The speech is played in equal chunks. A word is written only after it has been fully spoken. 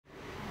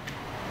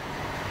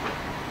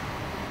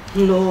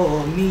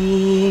糯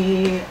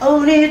米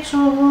藕的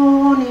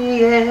竹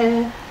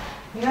叶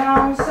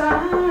两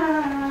山。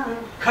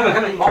开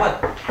门，你冒门。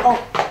哦。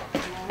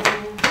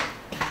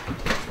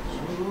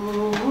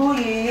竹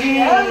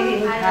叶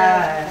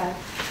开。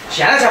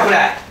现在才回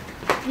来。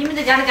你们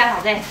在家里干啥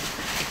子？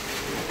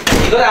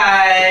一个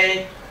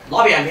在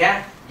拉便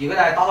便，一个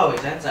在打扫卫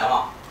生，知道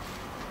吗？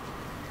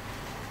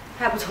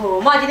还不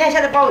错嘛，今天晓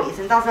得把卫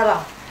生打扫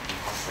了。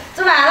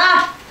吃饭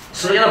了。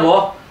时间了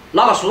不？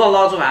哪个叔叔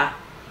老煮饭？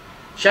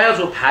想要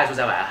做排除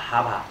在外，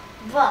害怕？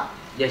不。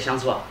你也想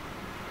煮啊？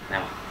来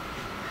嘛，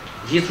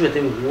你煮就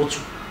等于我煮。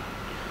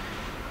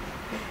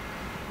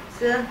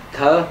是。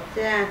头。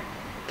是。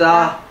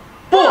打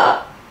不。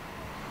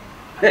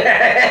嘿嘿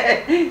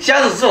嘿嘿，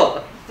想着煮。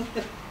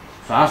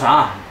算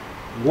了，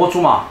我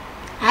煮嘛。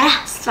哎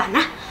呀，算了，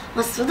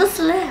我说都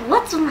说了，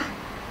我煮嘛。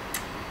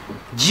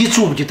你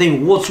煮不就等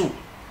于我煮？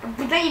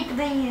不等于，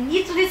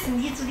你煮的是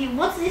你煮的，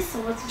我煮的是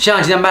我煮的。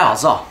想今天买啥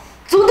子啊？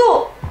猪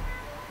肚。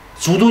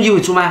猪肚你会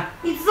煮吗？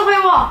你指挥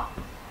我。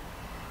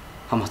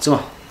好嘛，走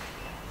嘛。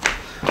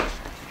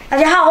大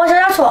家好，我是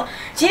小厨。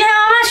今天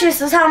我们去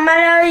市场买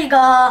了一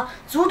个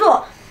猪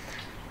肚。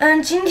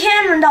今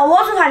天轮到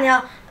我煮饭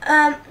了。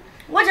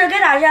我就给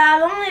大家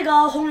弄一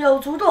个红油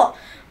猪肚。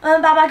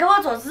爸爸给我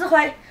做指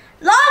挥，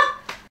弄。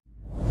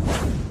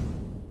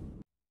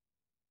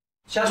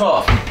小厨。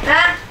啊。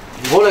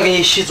我来给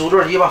你洗猪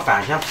肚，你把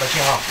饭先铺起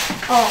哈。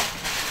哦。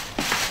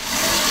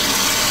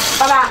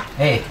爸爸。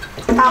哎。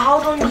打好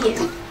多米。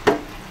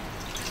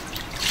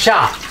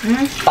想。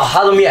打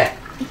好多米。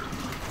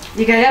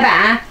一个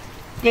半。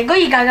这个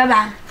一个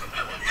半。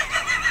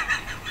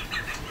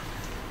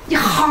你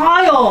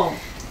哈哟，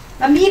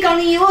那米缸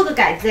里有个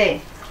盖子。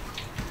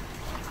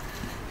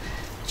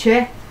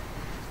去。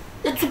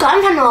要煮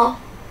干饭了。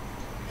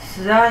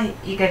是啊，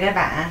一个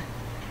半。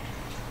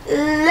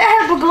那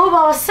还不够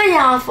吧？我塞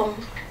牙缝。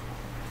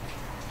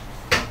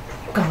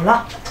够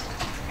了。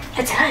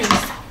还差一勺。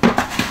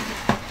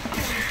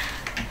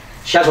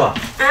小厨。啊。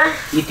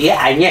你爹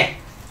爱你。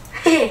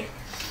嘿嘿。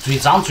最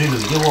脏最累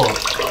的活，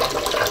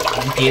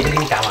你爹都给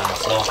你干完了，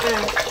是吧？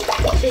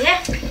谢谢。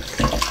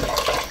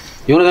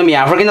用那个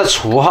面粉跟着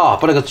搓哈，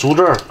把那个猪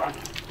肚儿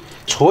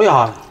搓一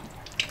下，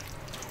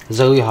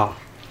揉一下，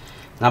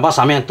然后把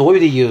上面多余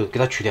的油给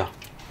它去掉。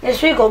那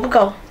水够不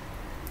够？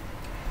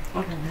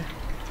我看看。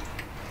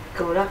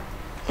够了。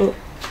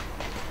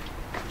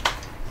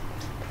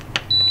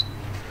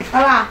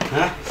爸爸。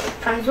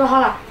饭煮好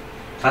了。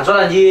饭煮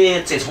了，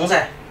你折葱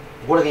噻，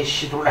我来给你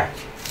洗肚来。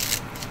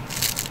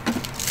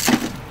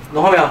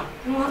弄好没有？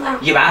弄好了。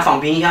一半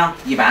放冰箱，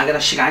一半给它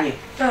洗干净。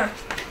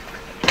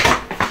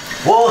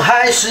我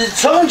还是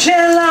从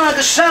前那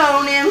个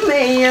少年，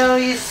没有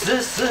一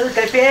丝丝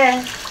改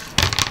变。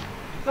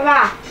爸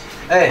爸。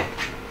哎。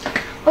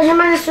我先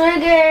把这水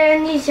给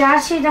你下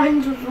去，然后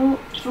你煮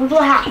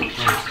哈。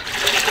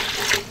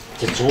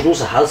这猪肚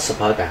是好吃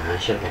不好干，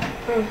晓得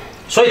不？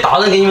所以大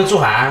人给你们煮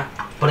饭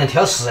不能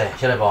挑食，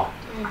晓得不？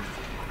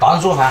大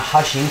人煮饭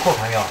好辛苦，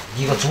看到没有？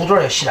一个猪肚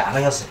要洗半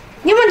个小时。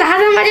你们大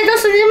人买的都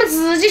是你们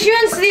自己喜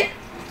欢吃的，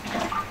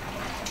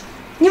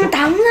你们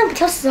当然不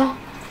挑食哦。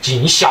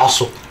净瞎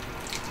说。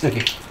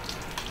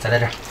再来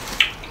点儿。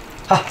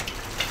好，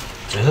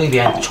最后一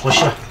遍搓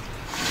洗了。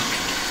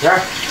燕儿，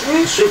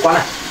水关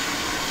了。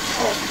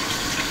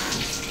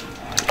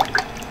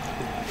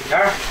燕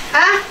儿。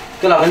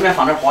给那个里面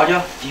放点花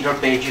椒，滴点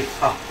白酒，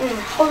好。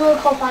好多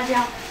颗花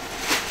椒。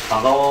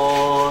放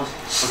到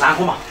13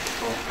颗嘛。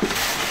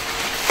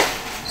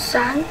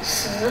3、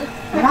4。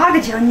哪个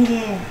教你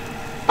的？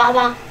爸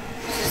爸。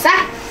13。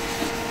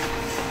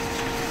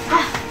好。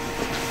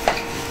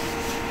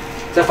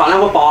再放2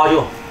颗八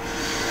角。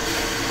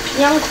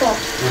2颗。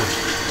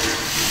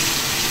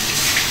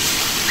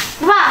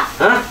爸爸。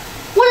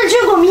我这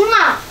酒过敏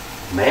嘛。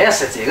没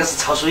事，这个是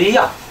焯水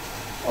呀。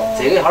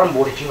这个一会儿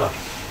磨得紧了。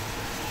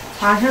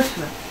查小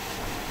厨，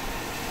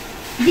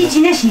你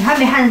今天幸好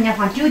没喊人家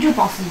放9981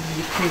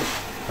颗。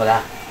啥子？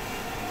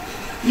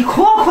一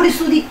颗颗的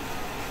数的。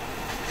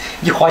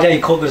你花椒一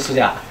颗颗的数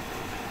的啊？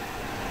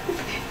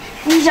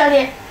你晓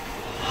得。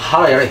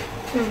好了，燕儿。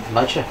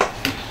捞起来。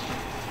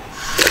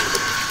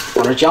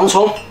放点姜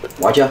葱、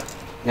花椒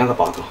，2个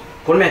8个，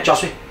锅里面加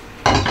水。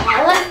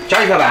好了。加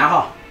1瓢半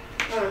哈。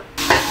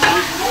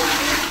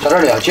加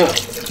点料酒，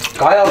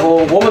高压锅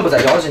我们不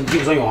在家的时候你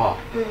不准用哈。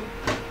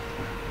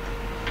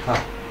好，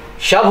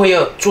小朋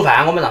友煮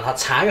饭我们让他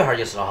参与一下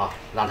就是了哈，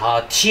让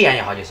他体验一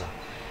下就是，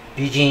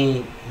毕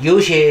竟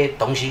有些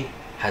东西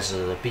还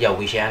是比较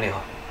危险的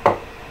哈。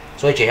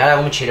所以接下来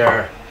我们切点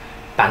儿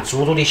拌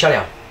猪肚的小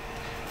料，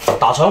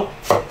大葱，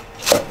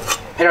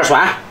配点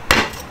蒜、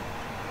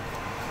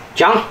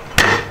姜，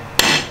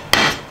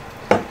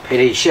配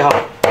在一起哈。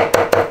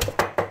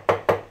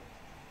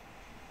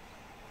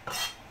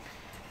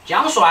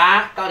姜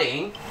蒜搞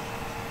定，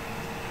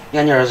你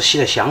看你儿子洗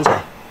得香噻。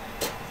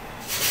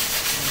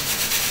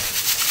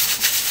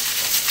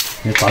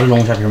你照着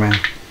龙虾片吗？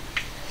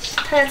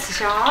他要吃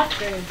虾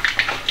片。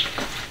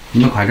你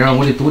们快点儿，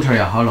我的肚条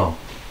要好了。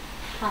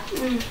好。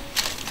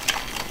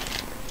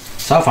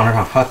稍放点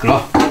糖，好够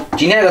了，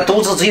今天那个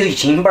肚子只有一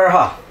斤半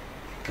哈，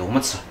给我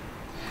们吃。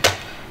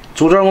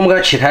猪肚儿我们给它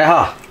切开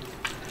哈，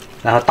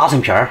然后打成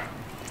片儿。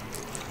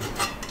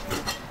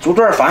猪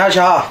肚儿放下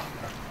去哈，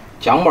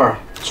姜末、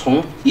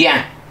葱、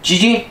盐、鸡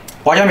精、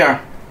花椒面，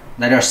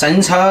来点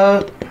生抽，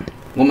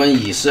我们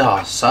意思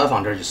哈，少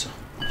放点就是。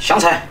香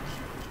菜，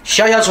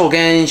小小厨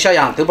跟小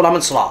杨都不啷么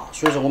吃辣，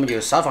所以说我们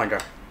就少放一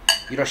点，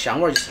有点香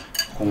味就是。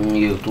红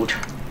油肚条。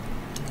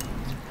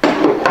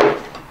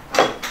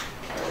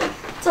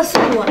这是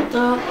我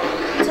的，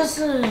这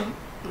是。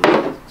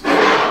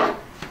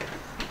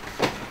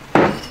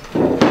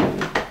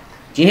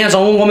今天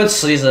中午我们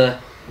吃的是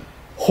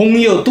红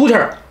油肚条，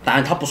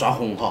但它不算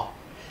红哈，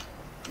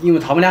因为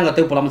他们两个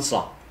都不啷么吃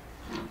辣，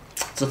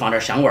只放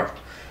点香味儿。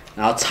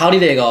然后炒的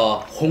那个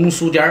红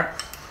薯尖儿，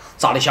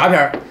炸的虾片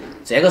儿，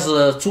这个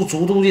是煮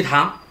猪肚的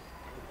汤，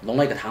弄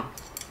了一个汤，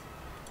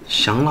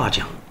香辣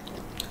酱。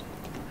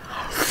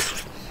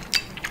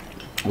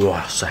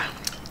哇塞！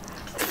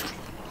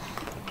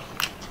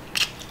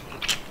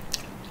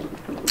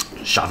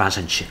下饭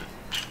神器。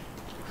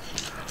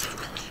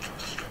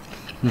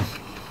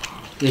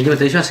你们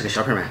最喜欢吃个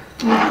小片吗？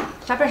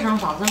小片是用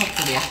啥子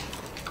做的呀？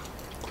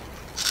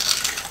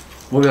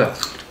我觉得，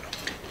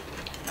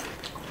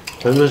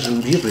会不会是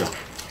米不一样？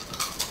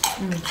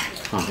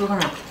有可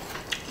能。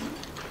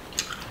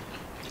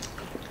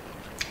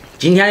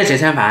今天的这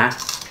餐饭，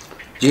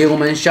就有我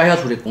们小小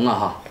厨的功劳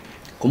哈，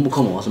功不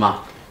可没是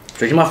吗？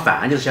最起码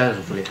饭就是小小厨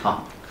煮的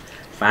哈，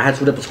饭还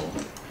煮得不错。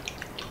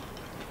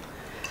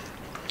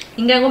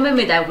应该我们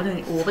没在屋头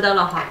饿不到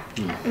了哈。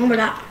我不知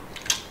道。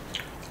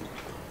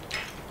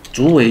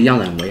猪胃养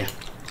人胃。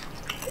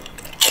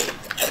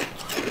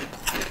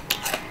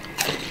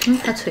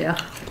太脆了。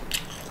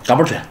嘎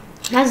嘣脆。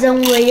那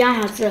人胃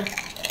养啥子？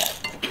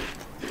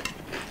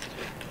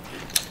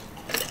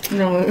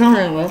人胃养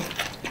人胃。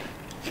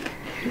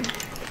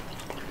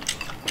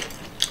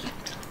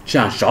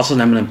想下次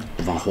能不能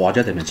不放花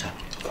椒在里面吃？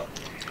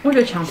我觉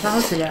得强吃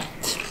好吃点，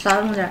少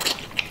弄点。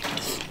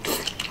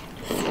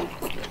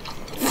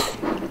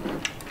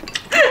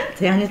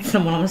这样你吃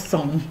没那么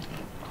怂。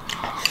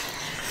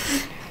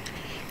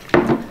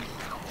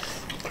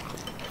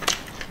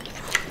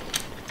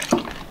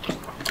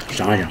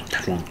香了香，太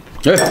爽了。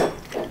哎，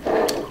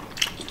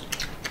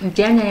你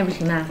点点也不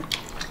行吗？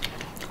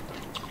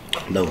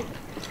漏。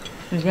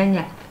你点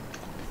点。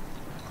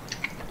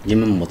你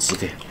们没资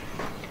格。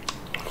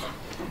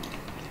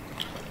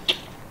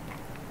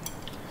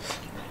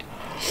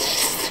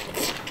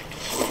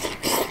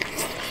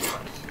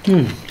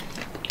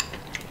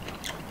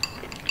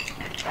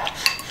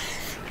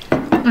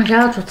我小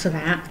要出吃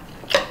饭，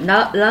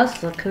老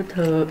是口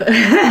头。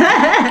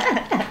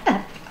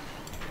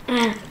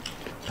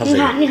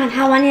你看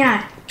他碗里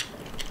来。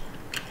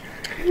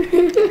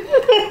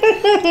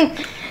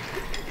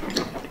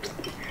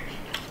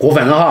过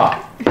分了哈！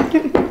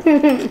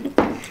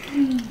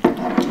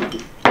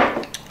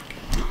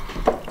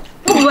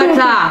我不爱吃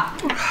啊。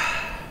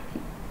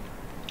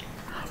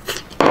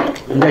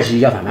应该是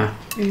要饭吗？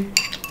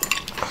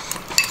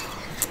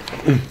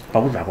把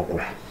我饭给我过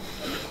来。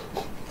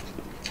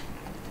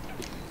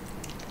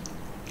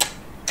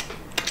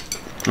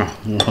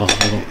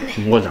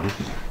我让。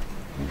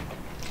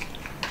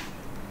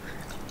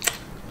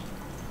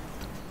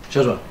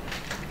小叔，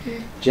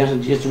今天是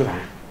你煮的饭，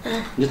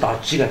你打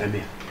几个分没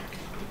有？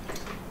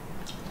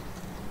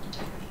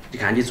你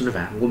看你煮的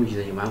饭，我们一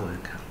人一碗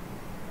问看。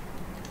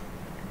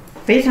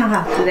非常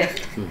好，是的。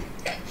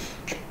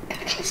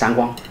三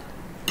光。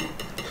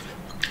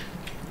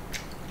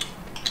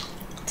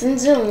真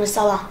只用的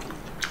少了。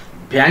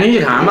骗你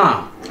去看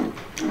嘛。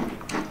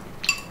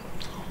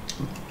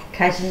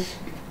开心。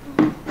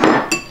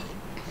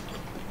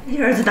你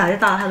儿子到底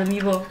打了他的米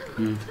不？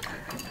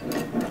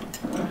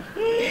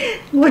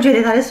我觉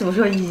得他的数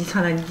学遗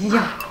传了你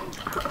呀。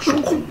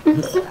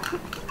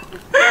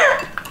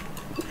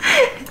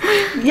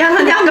养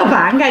了2个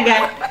半盖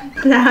盖，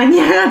然后你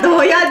让他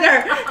多咬点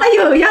儿，他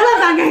又咬了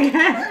半盖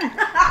盖。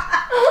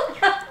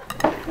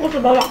我吃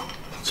饱了。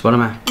吃饱了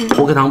吗？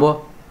喝口汤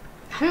不？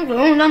他们不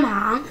用当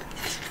汤。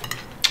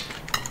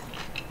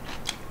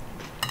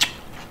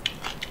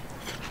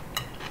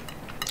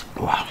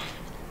哇！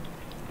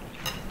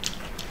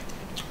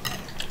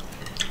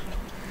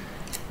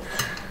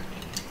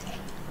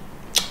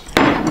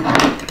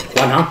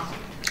灌汤。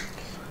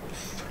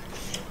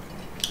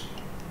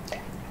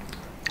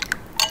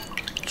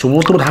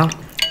猪肚汤，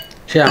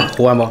小杨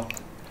喝完不？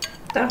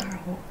等会儿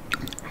喝。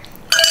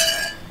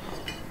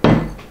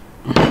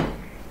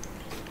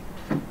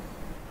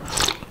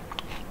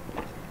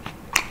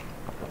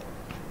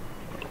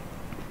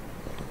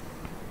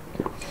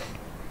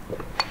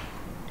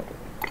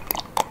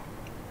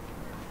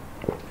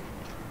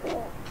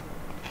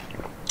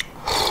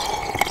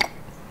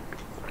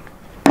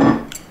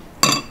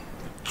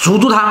猪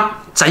肚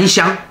汤真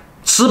香，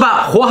吃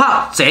饱喝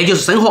好，这就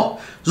是生活。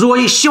如果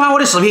你喜欢我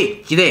的视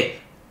频，记得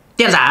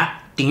点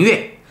赞、订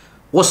阅。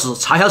我是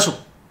超小厨，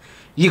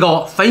一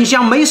个分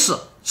享美食、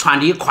传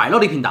递快乐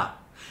的频道。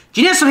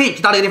今天视频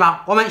就到这个地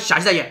方，我们下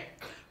期再见，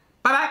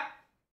拜拜。